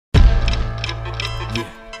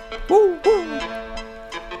Woo, woo.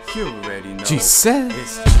 You already know. G-Set.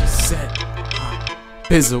 It's G-Set.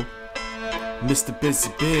 Bizzle. Mr.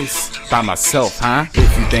 Busy Biz. By myself, huh?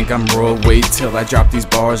 If you think I'm raw, wait till I drop these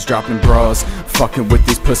bars, dropping bras. Fucking with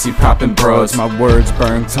these pussy popping bras. My words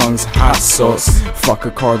burn tongues, hot sauce. Fuck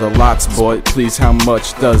a car, the lots bought. Please, how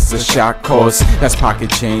much does the shot cost? That's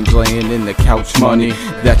pocket change laying in the couch money.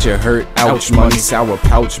 That you hurt, ouch money. Sour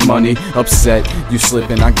pouch money. Upset, you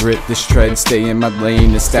slipping, I grip this tread. Stay in my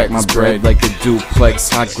lane and stack my bread like a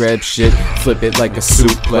duplex. I grab shit, flip it like a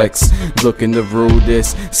suplex. Looking to rule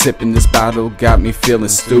this, sipping this bottle. Got me feeling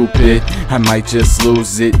stupid, I might just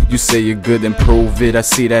lose it. You say you're good and prove it. I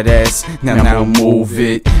see that ass, now move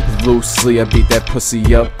it. Loosely I beat that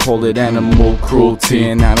pussy up, call it animal cruelty.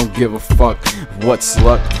 And I don't give a fuck what's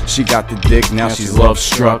luck. She got the dick, now she's love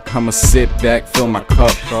struck. I'ma sit back, fill my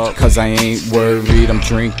cup, cause I ain't worried. I'm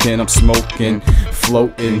drinking, I'm smoking,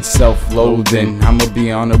 floating, self-loathing. I'ma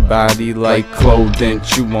be on her body like clothing.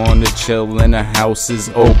 She wanna chill and the house is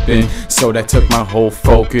open, so that took my whole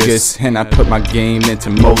focus. And I put my game into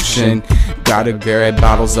motion. Gotta grab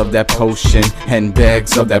bottles of that potion and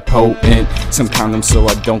bags of that potent. Some condoms so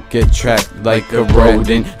I don't get trapped like a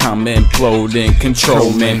rodent. I'm imploding,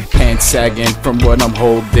 control me. Pants sagging from what I'm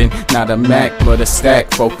holding. Not a Mac but a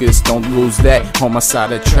stack. Focus, don't lose that. On my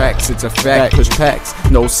side of tracks, it's a fact. Push packs,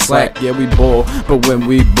 no slack. Yeah, we ball, but when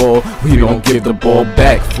we ball, we don't give the ball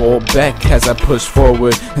back. Fall back as I push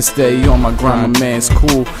forward and stay on my grind. My man's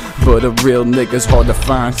cool, but a real nigga's hard to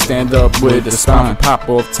find. Stand up with a spine, pop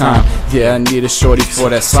off time. Yeah, I need a shorty for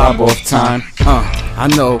that slob off time. I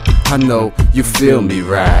know, you feel me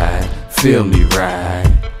right, feel me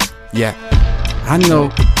right. Yeah, I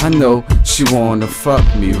know, she wanna fuck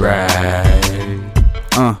me right.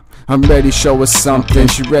 I'm ready, show her something.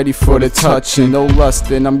 She ready for the touching. No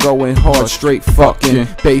lustin', I'm going hard, straight fucking.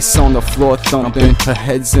 Bass on the floor thumping. Her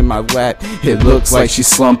head's in my lap, it looks like she's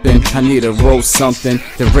slumping. I need to roll something,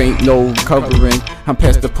 there ain't no covering. I'm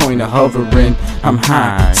past the point of hovering. I'm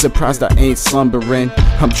high, surprised I ain't slumbering.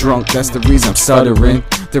 I'm drunk, that's the reason I'm stuttering.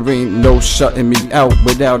 There ain't no shutting me out,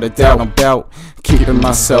 without a doubt. I'm bout keeping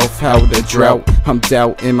myself out of drought. I'm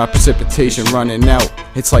doubting my precipitation running out.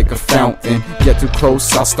 It's like a fountain, get too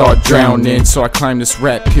close, I'll start drowning. So I climb this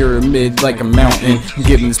rap pyramid like a mountain. I'm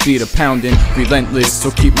giving this beat a pounding, relentless, so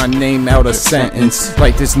keep my name out of sentence.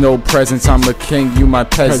 Like there's no presence, I'm a king, you my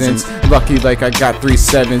peasants. Lucky like I got 3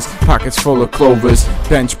 sevens, pockets full of clovers.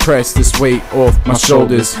 Bench press this weight off my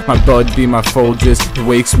shoulders. My bud be my Folgers, it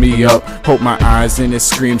wakes me up. Hope my eyes and it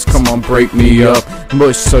screams, come on break me up.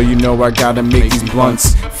 Mush, so you know I gotta make these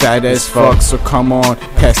blunts. Fat as fuck, so come on,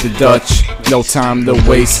 pass the Dutch. No time to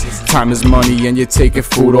waste, time is money and you're taking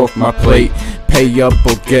food off my plate. Pay up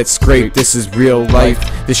or get scraped, this is real life.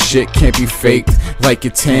 This shit can't be faked, like a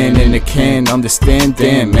tan in a can, understand,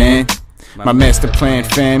 damn man. My master plan,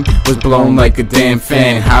 fam, was blown like a damn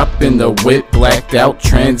fan. Hop in the whip, blacked out,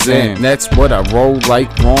 Trans Am. That's what I roll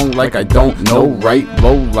like, wrong like I don't know, right?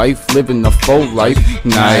 Low life, living the full life,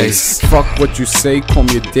 nice. Fuck what you say, call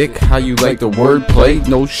me a dick, how you like the wordplay?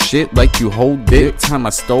 No shit, like you hold it, time I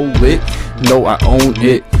stole it, no I own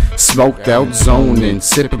it. Smoked out, zoning,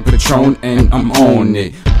 sipping Patron and I'm on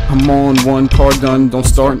it. I'm on one, pardon, don't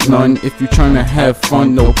start none. If you tryna have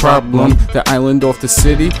fun, no problem. The island off the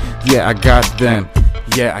city, yeah I got them.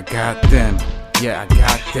 Yeah I got them. Yeah I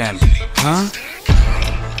got them. Huh?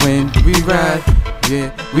 When we ride,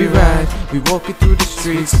 yeah we ride. We walking through the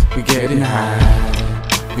streets, we getting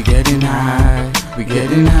high. We getting high, we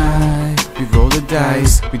getting high. We roll the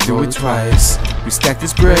dice, we do it twice. We stack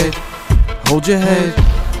this bread, hold your head,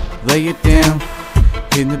 lay it down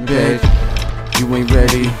in the bed. You ain't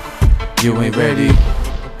ready,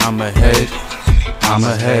 I'm ahead, I'm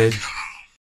ahead.